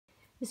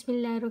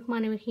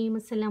Bismillahirrahmanirrahim.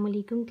 Assalamu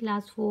alaikum.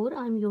 Class 4.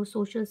 I'm your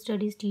social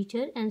studies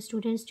teacher. And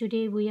students,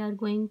 today we are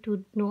going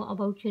to know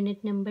about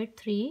unit number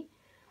 3,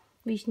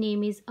 which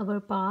name is Our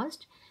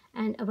Past.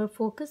 And our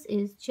focus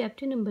is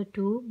chapter number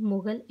 2,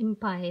 Mughal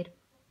Empire.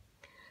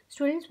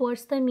 Students,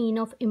 what's the mean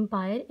of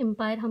empire?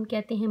 Empire हम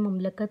कहते हैं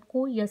ममलकत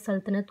को या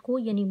सल्तनत को,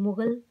 यानी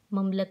मुग़ल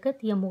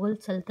ममलकत या मुग़ल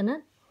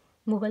सल्तनत,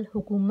 मुग़ल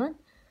हुकूमत.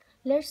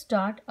 Let's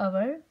start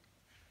our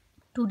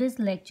today's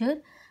lecture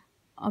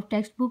of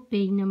textbook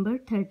page number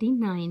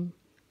 39.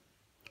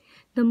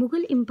 The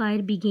Mughal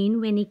Empire began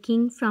when a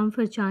king from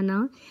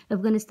Farchana,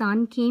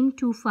 Afghanistan, came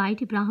to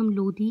fight Ibrahim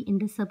Lodi in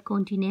the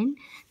subcontinent.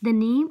 The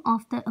name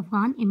of the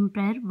Afghan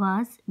emperor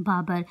was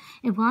Babur.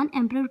 Afghan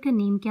emperor का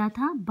name क्या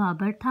था?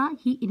 बाबर था.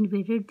 He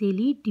invaded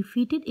Delhi,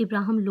 defeated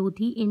Ibrahim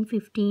Lodi in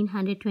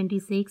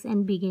 1526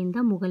 and began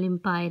the Mughal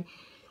Empire.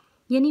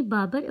 यानी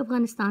बाबर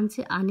अफ़गानिस्तान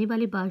से आने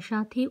वाले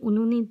बादशाह थे.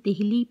 उन्होंने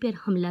दिल्ली पर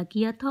हमला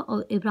किया था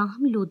और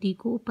इब्राहिम लोदी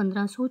को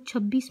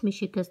 1526 में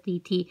शिकस्त दी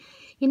थी.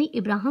 यानी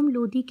इब्राहिम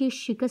लोदी के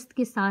शिकस्त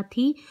के साथ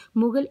ही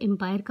मुग़ल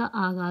एम्पायर का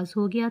आगाज़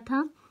हो गया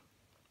था.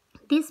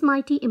 This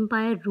mighty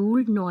empire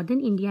ruled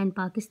northern India and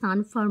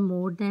Pakistan for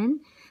more than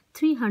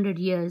 300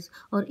 years.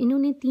 और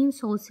इन्होंने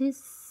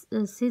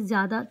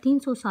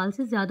 300 साल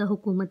से ज़्यादा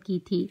हुकूमत की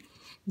थी.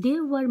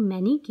 There were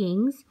many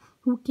Kings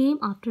who came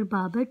after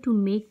Babur to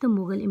make the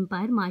Mughal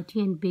Empire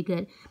mighty and bigger.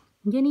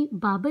 यानी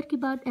बाबर के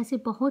बाद ऐसे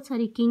बहुत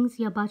सारे किंग्स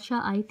या बादशाह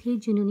आए थे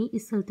जिन्होंने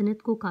इस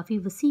सल्तनत को काफ़ी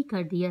वसी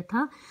कर दिया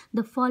था.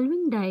 The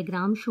following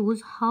diagram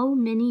shows how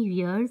many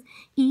years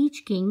each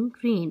king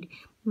rained.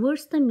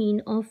 What's the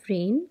mean of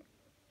rain?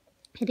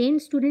 Rain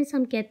students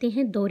हम कहते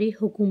हैं दौरे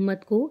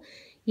हुकूमत को,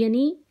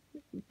 यानी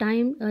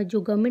टाइम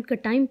जो गवर्नमेंट का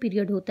टाइम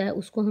पीरियड होता है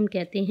उसको हम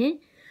कहते हैं.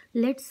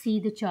 Let's see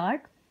the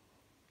chart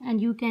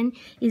and you can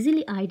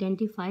easily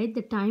identify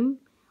the time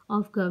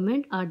of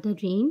government or the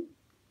reign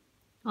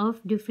of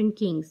different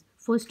kings.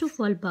 First of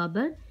all,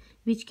 Babur,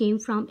 which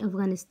came from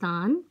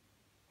Afghanistan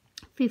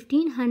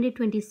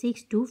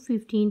 1526 to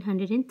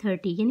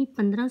 1530, यानी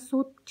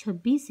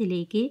 1526 से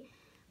लेके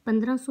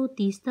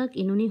 1530 तक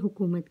इन्होंने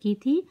हुकूमत की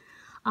थी.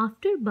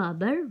 After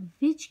Babur,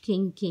 which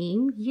king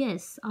came?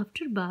 Yes,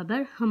 after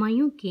Babur,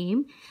 Humayun came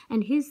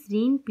and his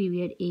reign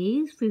period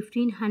is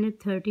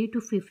 1530 to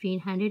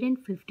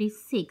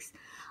 1556.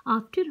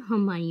 After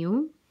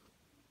Humayun,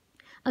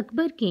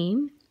 Akbar came.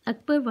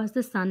 Akbar was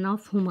the son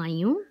of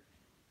Humayun.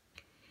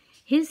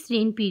 His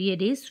reign period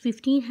is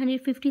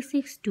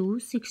 1556 to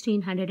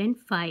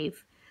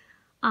 1605.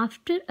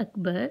 After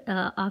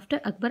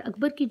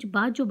Akbar के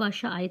बाद जो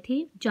बादशाह आए थे,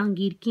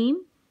 Jahangir came,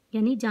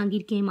 यानी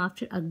Jahangir came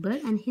after Akbar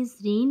and his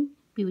reign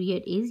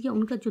period is, या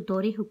उनका जो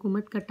दौरे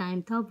हुकूमत का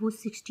टाइम था वो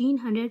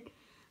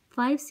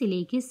 1605 से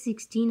लेके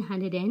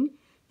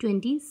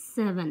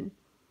 1627.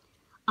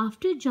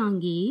 After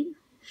Jahangir,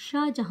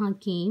 Shahjahan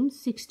came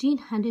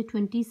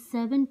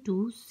 1627 to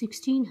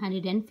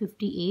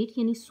 1658,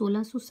 यानी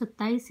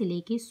 1627 से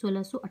लेके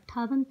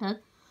 1658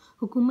 तक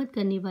हुकूमत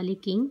करने वाले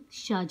किंग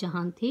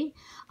शाहजहां थे.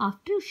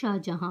 After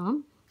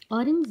Shahjahan,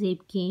 Aurangzeb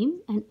came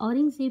and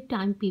Aurangzeb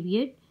time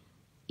period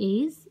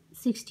is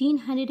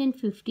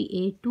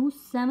 1658 to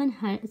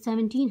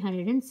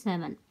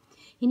 1707,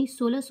 यानी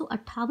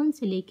 1658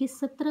 से लेके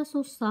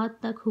 1707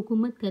 तक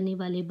हुकूमत करने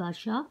वाले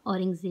बादशाह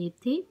औरंगज़ेब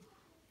थे.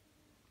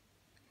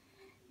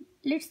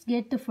 Let's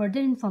get the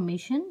further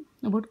information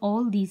about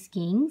all these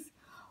kings.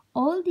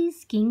 All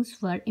these kings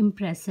were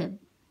impressive.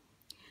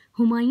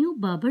 Humayun,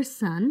 Babur's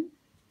son,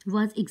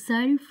 was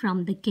exiled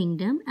from the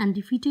kingdom and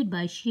defeated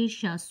by Sher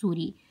Shah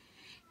Suri.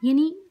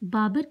 यानी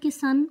बाबर के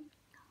सन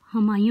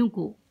हुमायूं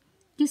को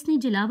किसने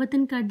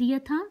जलावतन कर दिया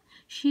था?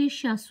 शेर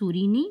शाह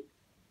सूरी ने.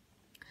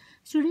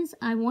 Students,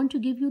 I want to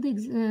give you the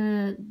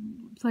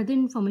further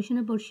information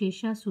about Sher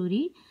Shah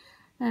Suri.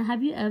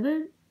 Have you ever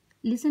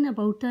listened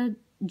about the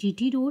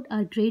GT Road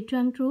or Great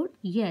Trunk Road?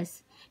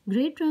 Yes,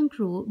 Grand Trunk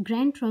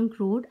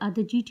Road or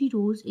the GT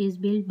Roads is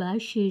built by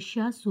Sher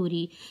Shah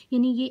Suri.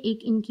 यानी ये एक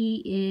इनकी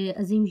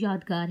अजीम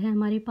यादगार है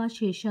हमारे पास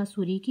शेर शाह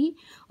सूरी की.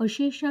 और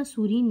शेर शाह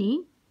सूरी ने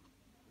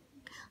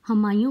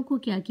हुमायूं को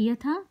क्या किया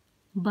था?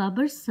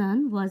 बाबर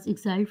सन was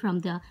exiled from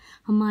the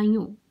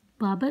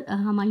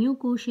Humayun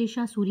को शेर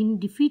शाह सूरी ने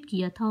डिफीट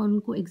किया था और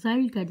उनको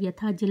एक्साइल कर दिया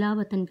था,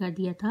 जलावतन कर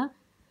दिया था.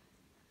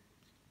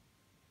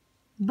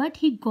 But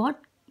he got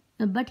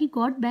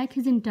back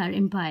his entire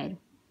empire,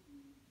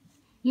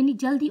 यानी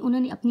जल्द ही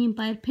उन्होंने अपनी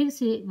एम्पायर फिर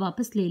से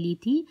वापस ले ली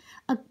थी.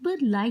 Akbar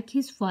like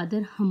his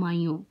father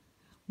Humayun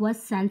was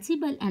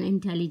sensible and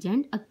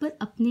intelligent. Akbar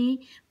अपने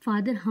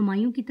फादर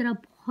हुमायूं की तरह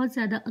बहुत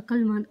ज़्यादा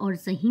अक्लमंद और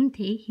ज़हीन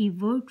थे. ही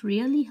work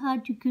really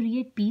hard to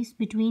create piece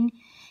between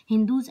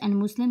Hindus and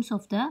Muslims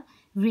of the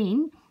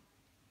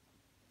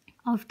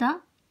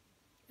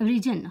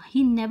reason.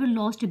 He never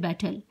lost a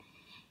battle,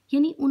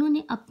 यानी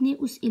उन्होंने अपने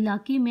उस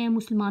इलाके में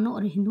मुसलमानों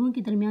और हिंदुओं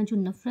के दरमियान जो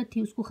नफ़रत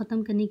थी उसको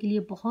ख़त्म करने के लिए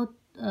बहुत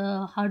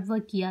हार्ड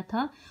वर्क किया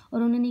था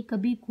और उन्होंने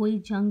कभी कोई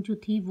जंग जो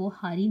थी वो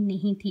हारी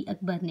नहीं थी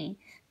अकबर ने.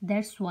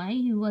 That's why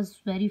he was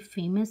very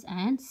famous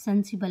and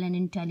sensible and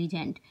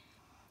intelligent.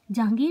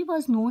 Jahangir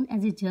was known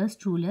as a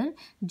just ruler.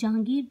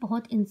 Jahangir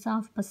बहुत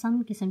इंसाफ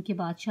पसंद किस्म के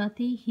बादशाह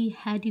थे। He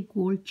had a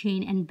gold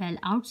chain and bell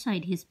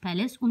outside his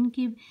palace.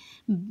 उनके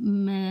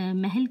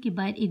महल के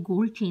बाहर एक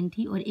गोल्ड चेन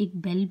थी और एक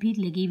बेल भी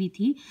लगी हुई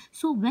थी।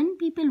 So when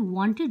people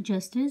wanted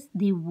justice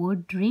they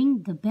would ring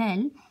the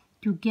bell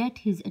to get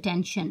his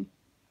attention.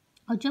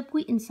 और जब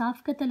कोई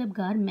इंसाफ का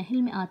तलबगार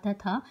महल में आता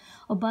था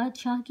और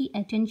बादशाह की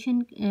अटेंशन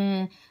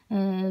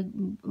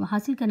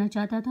हासिल करना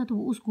चाहता था तो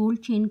वो उस गोल्ड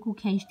चेन को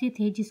खींचते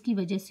थे, जिसकी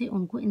वजह से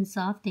उनको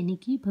इंसाफ देने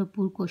की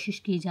भरपूर कोशिश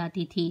की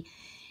जाती थी।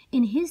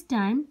 In his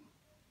time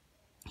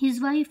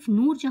his wife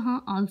नूर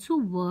जहाँ also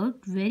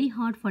worked very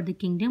hard for the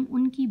kingdom.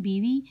 उनकी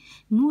बीवी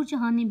नूर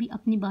जहाँ ने भी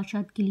अपनी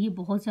बादशाह के लिए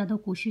बहुत ज़्यादा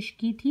कोशिश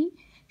की थी।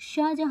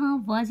 Shahjahan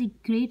was a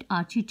great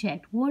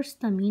architect. What's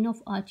the mean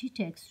of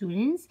architect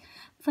students?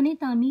 फ़न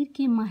तामीर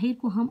के माहिर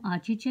को हम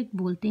आर्किटेक्ट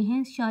बोलते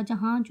हैं।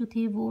 शाहजहाँ जो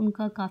थे वो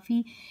उनका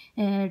काफ़ी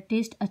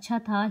टेस्ट अच्छा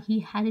था। He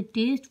had a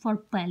test for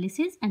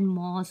palaces and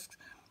mask.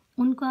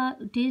 उनका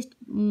टेस्ट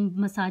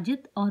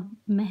मसाजिद और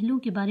महलों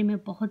के बारे में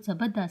बहुत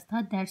ज़बरदस्त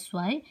था। That's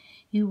why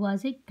he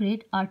was a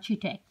great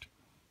architect.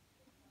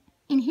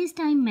 In his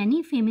time,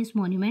 many famous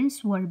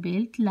monuments were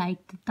built,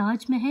 like the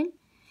Taj Mahal.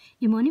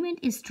 A monument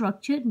is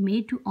structure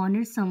made to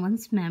honor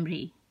someone's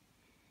memory.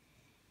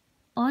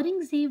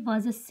 Aurangzeb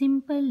was a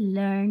simple,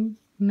 learned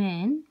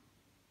man.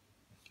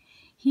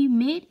 He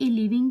made a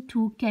living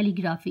through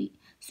calligraphy.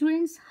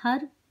 Students,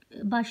 हर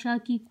बादशाह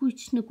की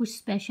कुछ न कुछ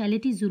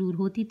speciality ज़रूर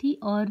होती थी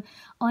और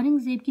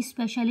औरंगज़ेब की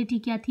स्पेशलिटी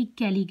क्या थी?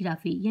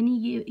 कैलीग्राफी। यानी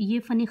ये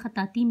फ़न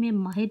ख़ताती में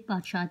माहिर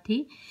बादशाह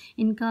थे।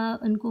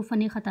 इनको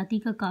फ़न ख़ताती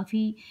का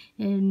काफ़ी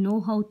नो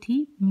हाउ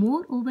थी।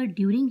 More over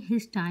during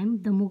his time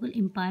the Mughal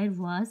empire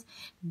was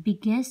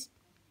biggest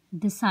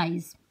the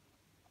size,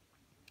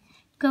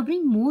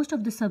 covering most of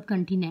the sub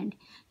continent.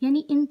 यानी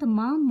इन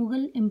तमाम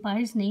मुग़ल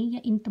एम्पायर्स ने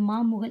या इन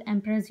तमाम मुग़ल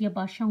एम्पायर्स या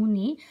बादशाहों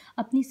ने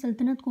अपनी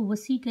सल्तनत को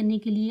वसी करने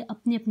के लिए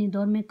अपने अपने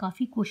दौर में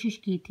काफ़ी कोशिश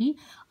की थी।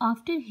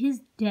 After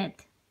his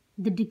death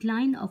the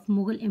decline of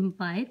Mughal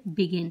empire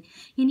begin.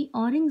 यानी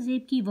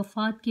औरंगज़ेब की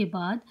वफ़ात के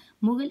बाद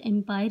मुग़ल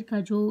एम्पायर का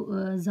जो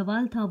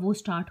ज़वाल था वो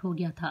स्टार्ट हो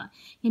गया था।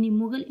 यानी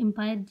मुग़ल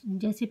एम्पायर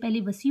जैसे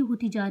पहले वसी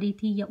होती जा रही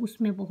थी या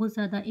उसमें बहुत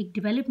ज़्यादा एक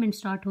डेवलपमेंट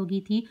स्टार्ट हो गई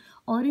थी,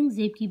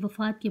 औरंगज़ेब की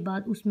वफ़ात के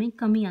बाद उसमें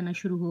कमी आना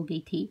शुरू हो गई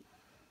थी।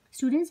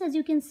 Students, as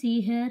you can see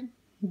here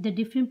the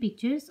different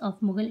pictures of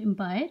Mughal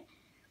empire.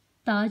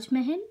 Taj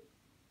Mahal,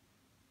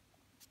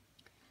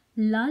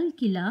 Lal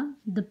Qila,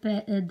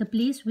 the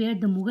place where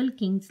the Mughal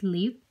Kings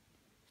live,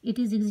 it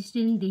is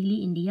existed in Delhi,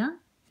 India.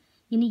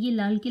 यानी ये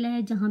लाल किला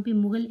है जहाँ पे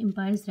मुग़ल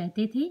एम्पायर्स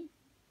रहते थे।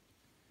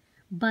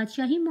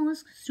 बादशाही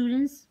मॉस्क,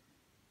 स्टूडेंट्स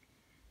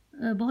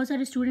बहुत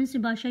सारे स्टूडेंट्स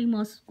ने बादशाही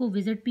मॉस्क को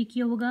विज़िट भी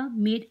किया होगा।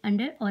 मेड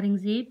अंडर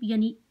औरंगज़ेब,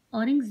 यानी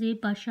औरंगज़ेब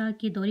बादशाह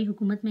के दौरे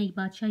हुकूमत में एक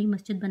बादशाही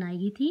मस्जिद बनाई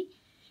गई थी।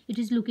 It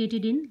is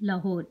located in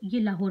Lahore, ये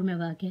लाहौर में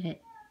वाक़ है।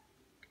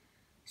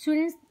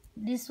 Students,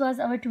 this was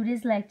our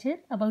today's lecture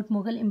about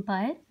Mughal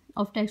empire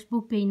of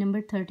textbook page number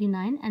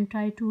 39 and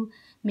try to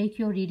make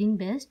your reading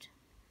best.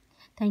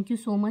 Thank you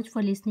so much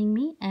for listening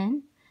me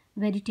and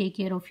very take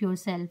care of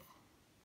yourself.